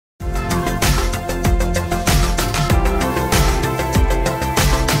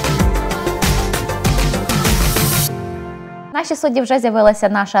нашій студії вже з'явилася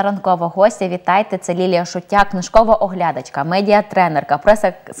наша ранкова гостя. Вітайте, це Лілія Шутяк, книжкова оглядачка, медіатренерка,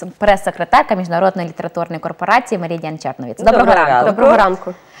 прес-секретарка Міжнародної літературної корпорації MERIDIAN CZERNOWITZ. Доброго ранку. Доброго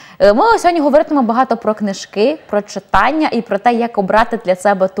ранку. Ми сьогодні говоритимемо багато про книжки, про читання і про те, як обрати для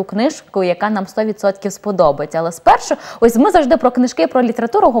себе ту книжку, яка нам 100% сподобається. Але спершу, ось ми завжди про книжки, про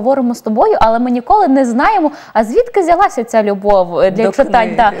літературу говоримо з тобою, але ми ніколи не знаємо, а звідки взялася ця любов для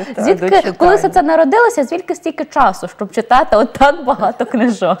читань. Звідки, коли все це народилося, звідки стільки часу, щоб читати от так багато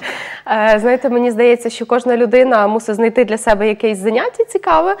книжок? Знаєте, мені здається, що кожна людина мусить знайти для себе якесь заняття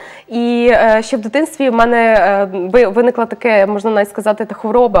цікаве. І ще в дитинстві в мене виникла таке, можна навіть сказати, та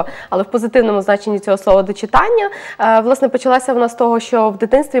хвороба, але в позитивному значенні цього слова, до читання. Власне, почалася вона з того, що в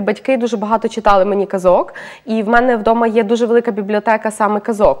дитинстві батьки дуже багато читали мені казок, і в мене вдома є дуже велика бібліотека саме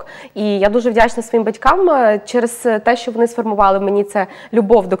казок. І я дуже вдячна своїм батькам через те, що вони сформували в мені це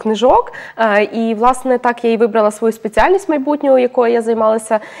любов до книжок. І, власне, так я і вибрала свою спеціальність майбутню, якою я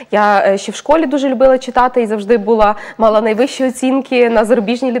займалася. Я ще в школі дуже любила читати і завжди мала найвищі оцінки на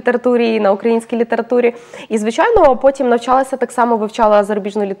зарубіжній літературі і на українській літературі. І, звичайно, потім навчалася, так само вивчала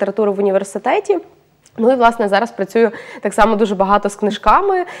зарубіжну літературу в університеті. Ну і, власне, зараз працюю так само дуже багато з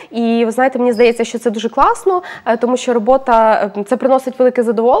книжками. І, ви знаєте, мені здається, що це дуже класно, тому що робота, це приносить велике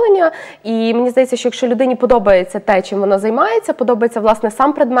задоволення. І мені здається, що якщо людині подобається те, чим вона займається, подобається, власне,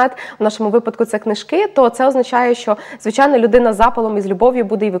 сам предмет, в нашому випадку це книжки, то це означає, що, звичайно, людина з запалом і з любов'ю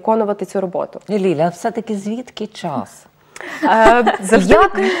буде і виконувати цю роботу. Ліля, все-таки звідки час?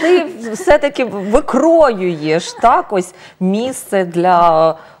 Як ти все-таки викроюєш ось місце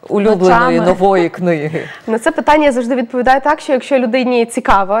для улюбленої нової книги? На це питання я завжди відповідаю так, що якщо людині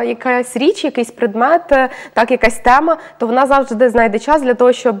цікава якась річ, якийсь предмет, так, якась тема, то вона завжди знайде час для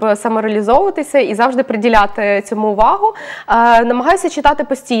того, щоб самореалізовуватися і завжди приділяти цьому увагу. Намагаюся читати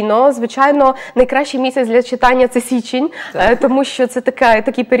постійно. Звичайно, найкращий місяць для читання – це січень, тому що це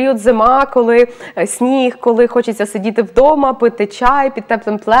такий період зима, коли сніг, коли хочеться сидіти вдома, пити чай під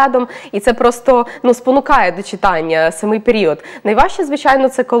теплим пледом, і це просто спонукає до читання самий період. Найважче, звичайно,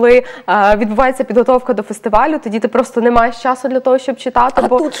 це коли відбувається підготовка до фестивалю, тоді ти просто не маєш часу для того, щоб читати. А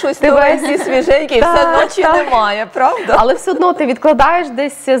бо тут щось нове, свіженьке, і все ночі немає, правда? Але все одно ти відкладаєш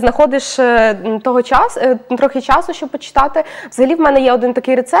десь, знаходиш трохи часу, щоб почитати. Взагалі в мене є один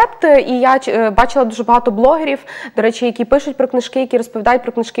такий рецепт, і я бачила дуже багато блогерів, до речі, які пишуть про книжки, які розповідають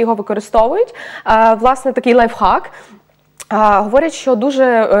про книжки, його використовують. Власне, такий лайфхак. Говорять, що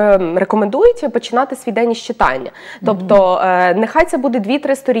дуже рекомендують починати свій день із читання. Тобто, нехай це буде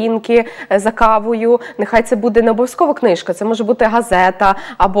 2-3 сторінки за кавою, нехай це буде не обов'язково книжка, це може бути газета,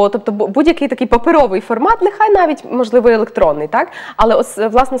 або будь-який такий паперовий формат, нехай навіть, можливо, електронний, так? Але ось,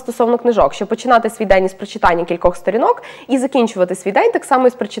 власне, стосовно книжок, що починати свій день із прочитання кількох сторінок і закінчувати свій день так само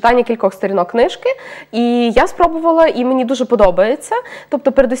із прочитання кількох сторінок книжки. І я спробувала, і мені дуже подобається.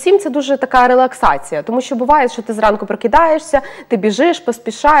 Тобто, передусім, це дуже така релаксація, тому що буває, що ти зранку прокидаєш, ти біжиш,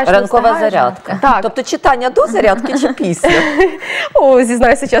 поспішаєш. Ранкова зарядка. Так. Тобто читання до зарядки чи після?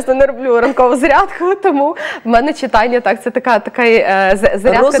 Зізнаюся, чесно, не роблю ранкову зарядку, тому в мене читання, так, це така зарядка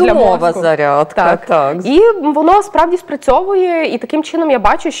для мозку. Розумова зарядка, так. І воно справді спрацьовує, і таким чином я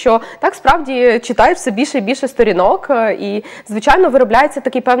бачу, що так справді читаєш все більше і більше сторінок, і, звичайно, виробляється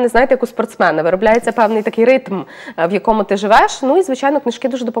такий певний, знаєте, як у спортсмена, виробляється певний такий ритм, в якому ти живеш. Ну і, звичайно, книжки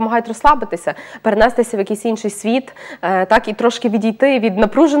дуже допомагають розслабитися, перенестися в якийсь інший світ, так, і трошки відійти від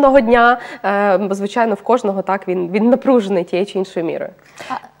напруженого дня, бо, звичайно, в кожного так він напружений тією чи іншою мірою.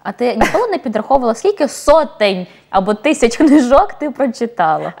 А ти ніколи не підраховувала, скільки сотень або тисяч книжок ти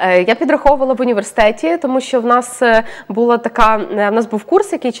прочитала? Я підраховувала в університеті, тому що в нас був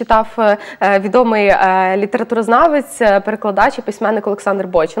курс, який читав відомий літературознавець, перекладач і письменник Олександр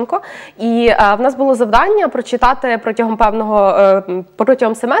Бойченко. І в нас було завдання прочитати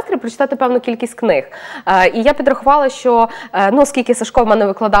протягом семестру, прочитати певну кількість книг. І я підрахувала, що, оскільки Сашко в мене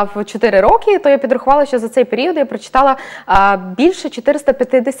викладав 4 роки, то я підрахувала, що за цей період я прочитала більше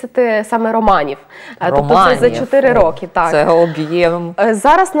 450 саме романів. Тобто це за 4 роки. Так. Це об'єм.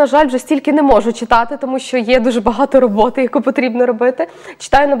 Зараз, на жаль, вже стільки не можу читати, тому що є дуже багато роботи, яку потрібно робити.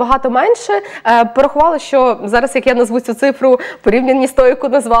 Читаю набагато менше. Порахувала, що зараз, як я назву цю цифру, порівняно з тою, яку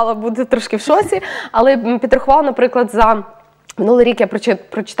назвала, буду трошки в шоці. Але підрахувала, наприклад, за Минулий рік я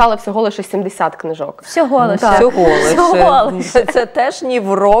прочитала всього лише 70 книжок. Всього лише. Всього лише. Це теж ні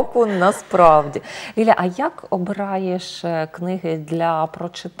в року насправді. Ліля, а як обираєш книги для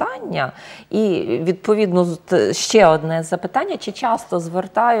прочитання? І, відповідно, ще одне запитання. Чи часто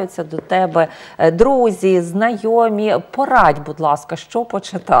звертаються до тебе друзі, знайомі? Порадь, будь ласка, що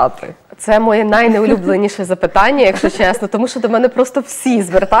почитати? Це моє найнеулюбленіше запитання, якщо чесно, тому що до мене просто всі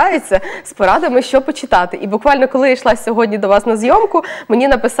звертаються з порадами, що почитати. І буквально, коли я йшла сьогодні до вас на зйомку, мені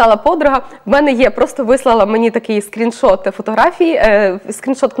написала подруга, в мене є, просто вислала мені такий скріншот фотографії,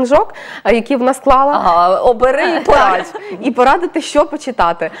 скріншот книжок, які вона склала. Ага, обери і порадь. І порадити, що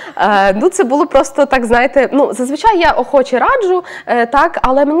почитати. Ну, це було просто, так, знаєте, ну, зазвичай я охоче раджу, так,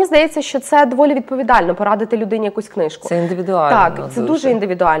 але мені здається, що це доволі відповідально, порадити людині якусь книжку. Це індивідуально. Так, це дуже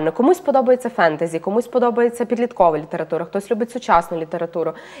індивідуально. Комусь подобається фентезі, комусь подобається підліткова література, хтось любить сучасну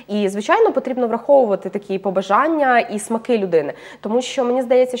літературу. І, звичайно, потрібно враховувати такі побажання і смаки людини. Тому що мені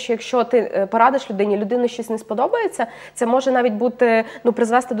здається, що якщо ти порадиш людині щось не сподобається, це може навіть бути, ну,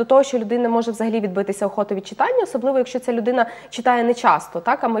 призвести до того, що людина може взагалі відбитися охоту від читання, особливо якщо ця людина читає не часто,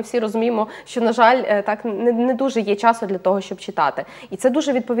 так? А ми всі розуміємо, що, на жаль, так, не дуже є часу для того, щоб читати. І це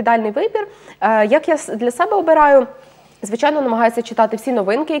дуже відповідальний вибір. Як я для себе обираю? Звичайно, намагаюся читати всі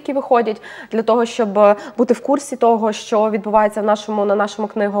новинки, які виходять, для того, щоб бути в курсі того, що відбувається на нашому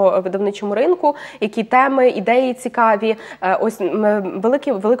книговидавничому ринку, які теми, ідеї цікаві. Ось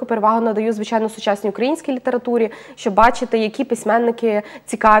велику перевагу надаю, звичайно, сучасній українській літературі, щоб бачити, які письменники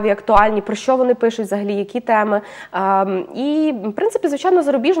цікаві, актуальні, про що вони пишуть взагалі, які теми. І, в принципі, звичайно,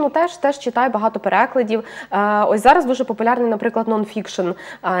 зарубіжну теж читаю, багато перекладів. Ось зараз дуже популярний, наприклад, нон-фікшн,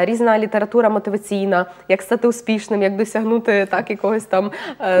 різна література мотиваційна, як стати успішним, як досягнути так якогось там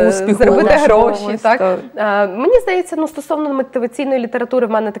успіху, заробити гроші. Так. Мені здається, ну, стосовно мотиваційної літератури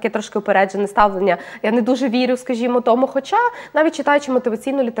в мене таке трошки упереджене ставлення. Я не дуже вірю, скажімо, тому, хоча навіть читаючи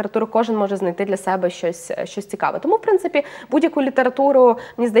мотиваційну літературу, кожен може знайти для себе щось цікаве. Тому, в принципі, будь-яку літературу,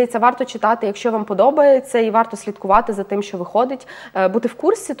 мені здається, варто читати, якщо вам подобається, і варто слідкувати за тим, що виходить, бути в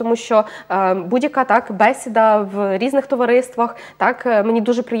курсі, тому що будь-яка так бесіда в різних товариствах, так, мені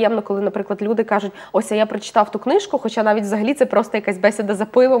дуже приємно, коли, наприклад, люди кажуть, ось я прочитав ту книжку, хоча навіть взагалі це просто якась бесіда за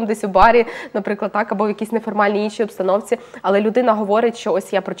пивом десь у барі, наприклад, так, або в якійсь неформальній іншій обстановці, але людина говорить, що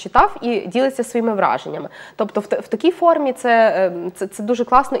ось я прочитав і ділиться своїми враженнями. Тобто в такій формі це дуже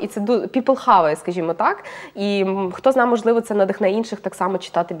класно і це people have, скажімо так, і хто знає, можливо, це надихне інших так само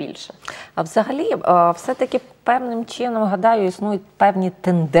читати більше. А взагалі, все-таки певним чином, гадаю, існують певні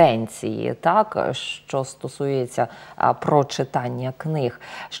тенденції, так, що стосується прочитання книг.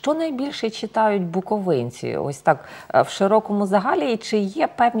 Що найбільше читають буковинці? Ось так, в широкому загалі, і чи є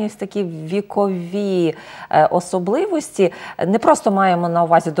певні ось такі вікові особливості? Не просто маємо на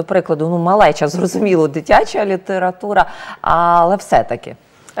увазі, до прикладу, ну, малеча, зрозуміло, дитяча література, але все-таки.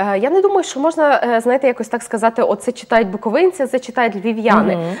 Я не думаю, що можна, знаєте, якось так сказати, оце читають буковинці, це читають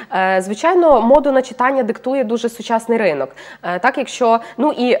львів'яни. Звичайно, моду на читання диктує дуже сучасний ринок. Так, якщо,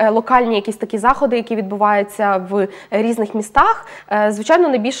 ну і локальні якісь такі заходи, які відбуваються в різних містах, звичайно,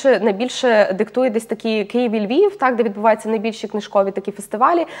 найбільше диктує десь такі Київ і Львів, так, де відбуваються найбільші книжкові такі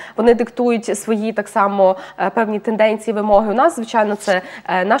фестивалі. Вони диктують свої так само певні тенденції, вимоги. У нас, звичайно, це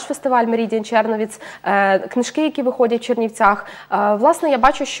наш фестиваль MERIDIAN CZERNOWITZ, книжки, які виходять в Чернівцях. Власне, я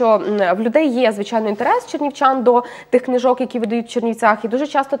бачу, що в людей є, звичайно, інтерес чернівчан до тих книжок, які видають в Чернівцях, і дуже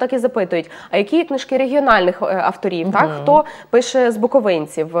часто так і запитують, а які є книжки регіональних авторів, так? Хто пише з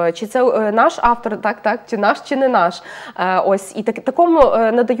буковинців, чи це наш автор, так, чи наш, чи не наш. Ось, і такому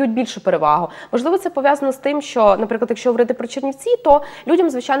надають більшу перевагу. Можливо, це пов'язано з тим, що, наприклад, якщо говорити про Чернівці, то людям,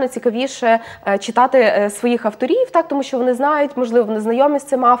 звичайно, цікавіше читати своїх авторів, так, тому що вони знають, можливо, вони знайомі з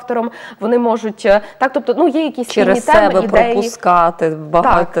цим автором, вони можуть, так, тобто, ну, є якісь спільні теми, ідеї. Через себе пропускати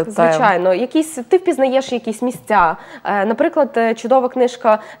багато. Так, звичайно. Ти впізнаєш якісь місця. Наприклад, чудова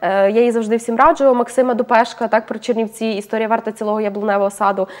книжка, я її завжди всім раджу, Максима Дупешка, так, про Чернівці, історія варта цілого яблуневого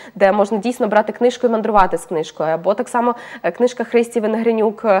саду, де можна дійсно брати книжку і мандрувати з книжкою. Або так само книжка Христі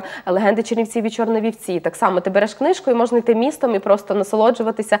Венегринюк «Легенди Чернівців і Чорновівці». Так само ти береш книжку і можна йти містом і просто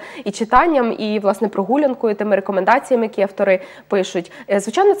насолоджуватися і читанням, і, власне, прогулянкою, тими рекомендаціями, які автори пишуть.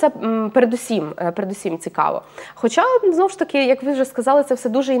 Звичайно, це передусім цікаво. Хоча, знову ж таки, як ви вже сказали, це все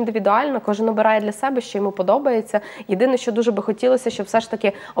дуже індивідуально, кожен обирає для себе, що йому подобається. Єдине, що дуже би хотілося, щоб все ж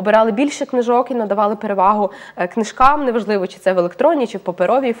таки обирали більше книжок і надавали перевагу книжкам, неважливо, чи це в електронній, чи в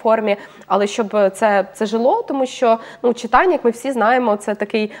паперовій формі, але щоб це жило, тому що, ну, читання, як ми всі знаємо, це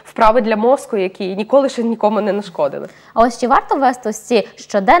такий вправи для мозку, які ніколи ще нікому не нашкодили. А ось чи варто вести ось ці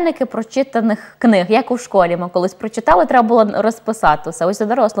щоденники прочитаних книг, як у школі ми колись прочитали, треба було розписати все. Ось у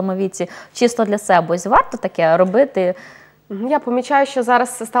дорослому віці чисто для себе. Ось варто таке робити? Я помічаю, що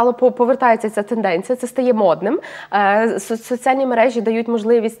зараз повертається ця тенденція, це стає модним. Соціальні мережі дають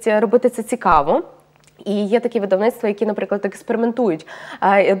можливість робити це цікаво. І є такі видавництва, які, наприклад, експериментують,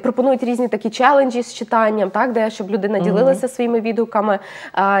 пропонують різні такі челенджі з читанням, так, де щоб людина ділилася своїми відгуками.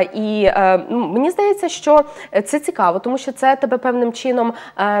 І мені здається, що це цікаво, тому що це тебе певним чином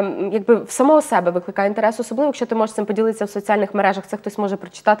якби в самого себе викликає інтерес, особливо, якщо ти можеш цим поділитися в соціальних мережах, це хтось може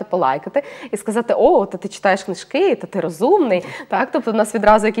прочитати, полайкати і сказати: о, та ти читаєш книжки, та ти розумний. Так? Тобто у нас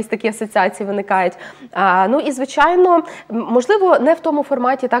відразу якісь такі асоціації виникають. Ну і, звичайно, можливо, не в тому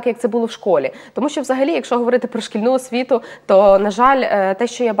форматі, так, як це було в школі. Тому що взагалі, якщо говорити про шкільну освіту, то, на жаль, те,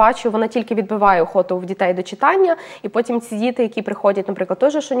 що я бачу, вона тільки відбиває охоту в дітей до читання, і потім ці діти, які приходять, наприклад, той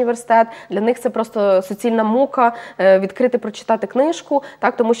же ж університет, для них це просто суцільна мука відкрити, прочитати книжку,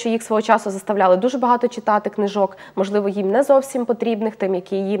 так, тому що їх свого часу заставляли дуже багато читати книжок, можливо, їм не зовсім потрібних, тим,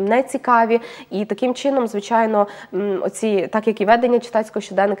 які їм не цікаві, і таким чином, звичайно, оці, так як і ведення читацького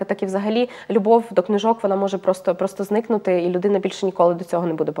щоденника, так і взагалі любов до книжок, вона може просто зникнути, і людина більше ніколи до цього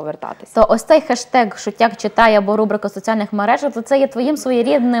не буде повертатися. То ось цей хештег «Шутяк читає» або рубрика соціальних мереж, то це є твоїм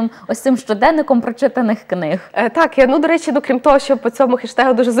своєрідним ось цим щоденником прочитаних книг. Так, ну, до речі, крім того, що по цьому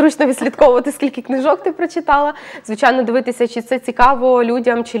хештегу дуже зручно відслідковувати, скільки книжок ти прочитала, звичайно, дивитися, чи це цікаво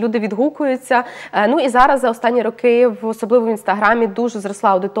людям, чи люди відгукуються. Ну і зараз за останні роки, особливо в Інстаграмі, дуже зросла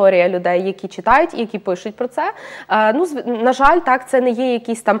аудиторія людей, які читають і які пишуть про це. Ну, на жаль, так, це не є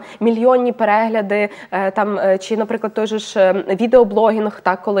якісь там мільйонні перегляди, там, чи, наприклад, той же ж відеоблогінг,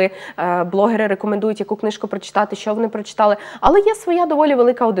 так, коли блогери рекомендують, яку книжку прочитати, що вони прочитали. Але є своя доволі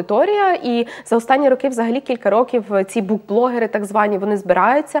велика аудиторія, і за останні роки, взагалі кілька років, ці букблогери, так звані, вони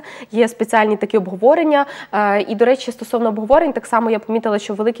збираються, є спеціальні такі обговорення. І, до речі, стосовно обговорень, так само я помітила,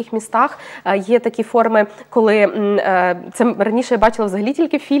 що в великих містах є такі форми, коли, це раніше я бачила взагалі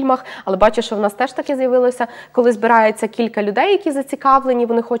тільки в фільмах, але бачу, що в нас теж таке з'явилося, коли збирається кілька людей, які зацікавлені,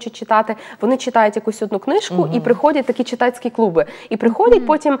 вони хочуть читати, вони читають якусь одну книжку, і приходять такі читацькі клуби. І приходять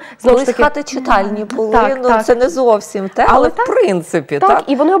потім, знову ж таки, хати читальні були, так, ну, так. Це не зовсім те, але в принципі. Так,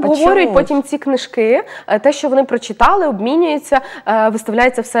 і вони обговорюють потім ці книжки, те, що вони прочитали, обмінюються,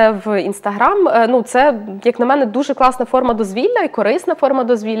 виставляється все в Інстаграм. Ну, це, як на мене, дуже класна форма дозвілля і корисна форма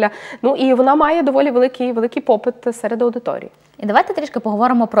дозвілля. Ну, і вона має доволі великий попит серед аудиторії. І давайте трішки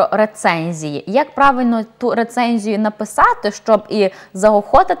поговоримо про рецензії. Як правильно ту рецензію написати, щоб і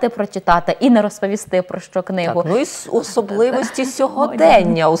заохотити прочитати, і не розповісти про що книгу? Так, ну і особливості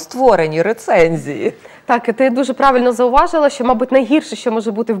сьогодення у створенні рецензії. Так, і ти дуже правильно зауважила, що, мабуть, найгірше, що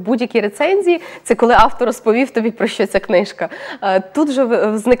може бути в будь-якій рецензії, це коли автор розповів тобі, про що ця книжка. Тут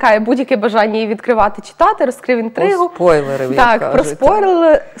же зникає будь-яке бажання її відкривати, читати, розкрив інтригу. Про спойлерів, так, як про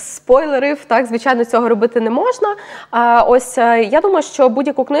кажуть. спойлерів, так, звичайно, цього робити не можна. Ось, я думаю, що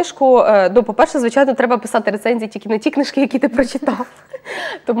будь-яку книжку, ну, по-перше, звичайно, треба писати рецензії тільки на ті книжки, які ти прочитав.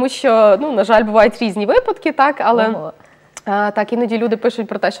 Тому що, ну, на жаль, бувають різні випадки, так, але... Так, іноді люди пишуть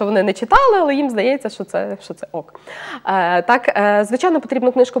про те, що вони не читали, але їм здається, що це ок. Так, звичайно,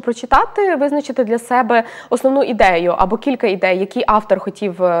 потрібно книжку прочитати, визначити для себе основну ідею або кілька ідей, які автор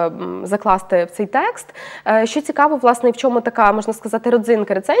хотів закласти в цей текст. Що цікаво, власне, і в чому така, можна сказати,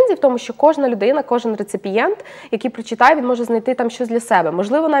 родзинка рецензії, в тому, що кожна людина, кожен реципієнт, який прочитає, він може знайти там щось для себе.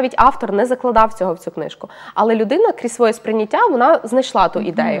 Можливо, навіть автор не закладав цього в цю книжку, але людина крізь своє сприйняття, вона знайшла ту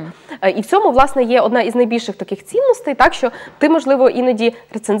ідею. І в цьому, власне, є одна із найбільших таких цінностей, так, що ти, можливо, іноді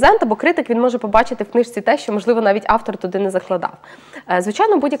рецензент або критик, він може побачити в книжці те, що, можливо, навіть автор туди не закладав.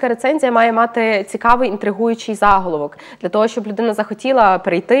 Звичайно, будь-яка рецензія має мати цікавий, інтригуючий заголовок, для того, щоб людина захотіла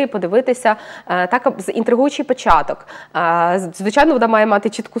перейти, подивитися, так, інтригуючий початок. Звичайно, вона має мати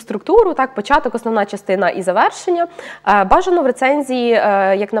чітку структуру, так, початок, основна частина і завершення. Бажано в рецензії,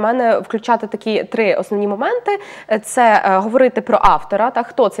 як на мене, включати такі три основні моменти. Це говорити про автора, так,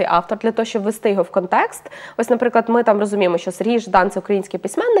 хто цей автор, для того, щоб ввести його в контекст. Ось, наприклад, ми там розуміємо, що Сергій Ждан – це український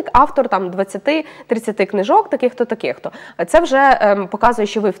письменник, автор там 20-30 книжок, таких-то, таких-то. Це вже показує,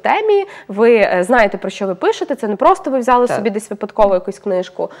 що ви в темі, ви знаєте, про що ви пишете, це не просто ви взяли собі десь випадково якусь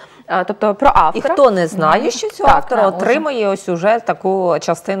книжку, тобто про автора. І хто не знає, що цього автора, отримає ось уже таку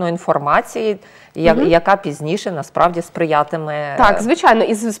частину інформації, яка пізніше насправді сприятиме так, звичайно,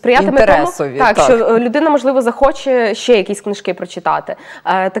 і сприятиме інтересові. Тому, так, що людина, можливо, захоче ще якісь книжки прочитати.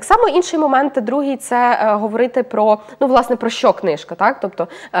 Так само інший момент, другий, це говорити про, ну, власне, про що книжка, так? Тобто,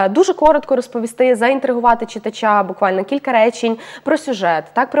 дуже коротко розповісти, заінтригувати читача, буквально кілька речень про сюжет,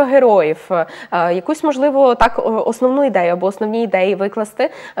 так, про героїв, якусь, можливо, так, основну ідею або основні ідеї викласти,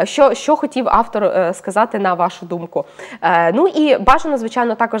 що хотів автор сказати на вашу думку. Ну і бажано,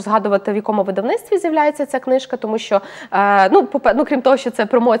 звичайно, також згадувати, в якому видавництві з'являється ця книжка, тому що, крім того, що це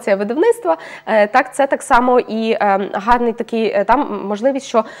промоція видавництва, так, це так само і гарний такий, там можливість,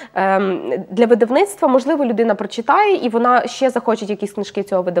 що для видавництва, можливо, людина прочитає, і вона ще захоче якісь книжки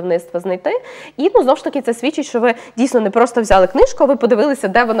цього видавництва знайти. І, знову ж таки, це свідчить, що ви дійсно не просто взяли книжку, а ви подивилися,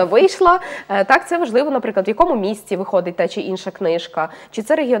 де вона вийшла. Так, це важливо, наприклад, в якому місці виходить та чи інша книжка, чи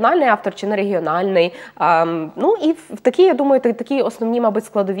це регіональний автор, чи не регіональний. Ну, і в такі, я думаю, такі основні, мабуть,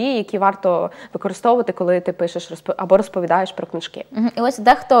 складові, які варто використовувати, коли ти пишеш або розповідаєш про книжки. І ось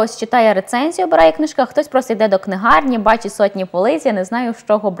дехто читає рецензію, обирає книжку, а хтось просто йде до книгарні, бачить сотні полиць, я не знаю, з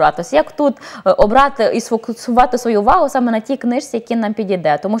чого брати. Ось як тут обрати і сфокусувати свою увагу саме на тій книжці, які нам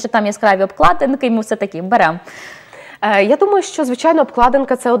підійде? Тому що там яскраві обкладинки, і ми все-таки беремо. Я думаю, що, звичайно,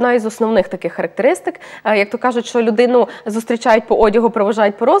 обкладинка – це одна із основних таких характеристик. Як то кажуть, що людину зустрічають по одягу,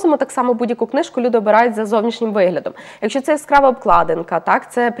 проважають по розуму, так само будь-яку книжку люди обирають за зовнішнім виглядом. Якщо це яскрава обкладинка,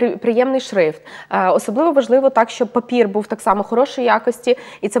 так, це приємний шрифт. Особливо важливо так, щоб папір був так само хорошої якості,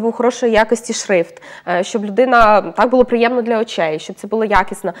 і це був хорошої якості шрифт, щоб людина, так, було приємно для очей, щоб це було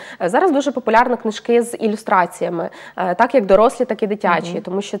якісно. Зараз дуже популярні книжки з ілюстраціями, так як дорослі, так і дитячі,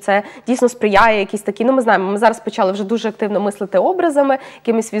 тому що це дійсно сприяє якісь такі, ми знаємо, ми зараз почали вже дуже активно мислити образами,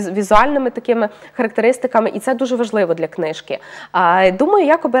 якимись візуальними такими характеристиками, і це дуже важливо для книжки. Думаю,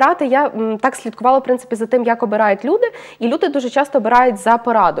 як обирати, я так слідкувала, в принципі, за тим, як обирають люди, і люди дуже часто обирають за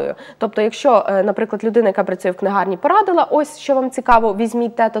порадою. Тобто, якщо, наприклад, людина, яка працює в книгарні, порадила, ось, що вам цікаво,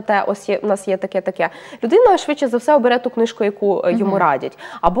 візьміть те-то те, ось у нас є таке-таке. Людина, швидше за все, обере ту книжку, яку йому радять.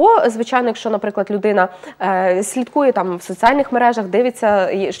 Або, звичайно, якщо, наприклад, людина слідкує там в соціальних мережах, дивиться,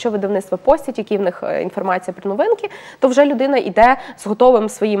 що видавництва постять, які в них інформація про новинки, то вже людина йде з готовим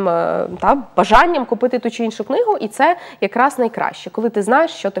своїм бажанням купити ту чи іншу книгу, і це якраз найкраще, коли ти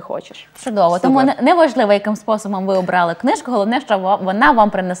знаєш, що ти хочеш. Чудово. Тому неважливо, яким способом ви обрали книжку, головне, що вона вам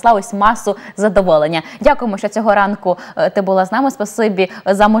принесла ось масу задоволення. Дякуємо, що цього ранку ти була з нами. Спасибі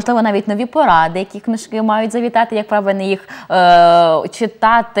за, можливо, навіть нові поради, які книжки мають завітати, як правильно їх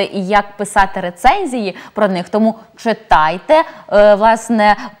читати і як писати рецензії про них. Тому читайте,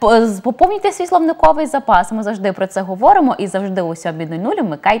 власне, поповнюйте свій словниковий запас. Ми завжди про це говоримо і завжди о 7:00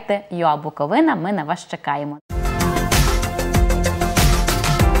 вмикайте ЮА Буковина. Ми на вас чекаємо.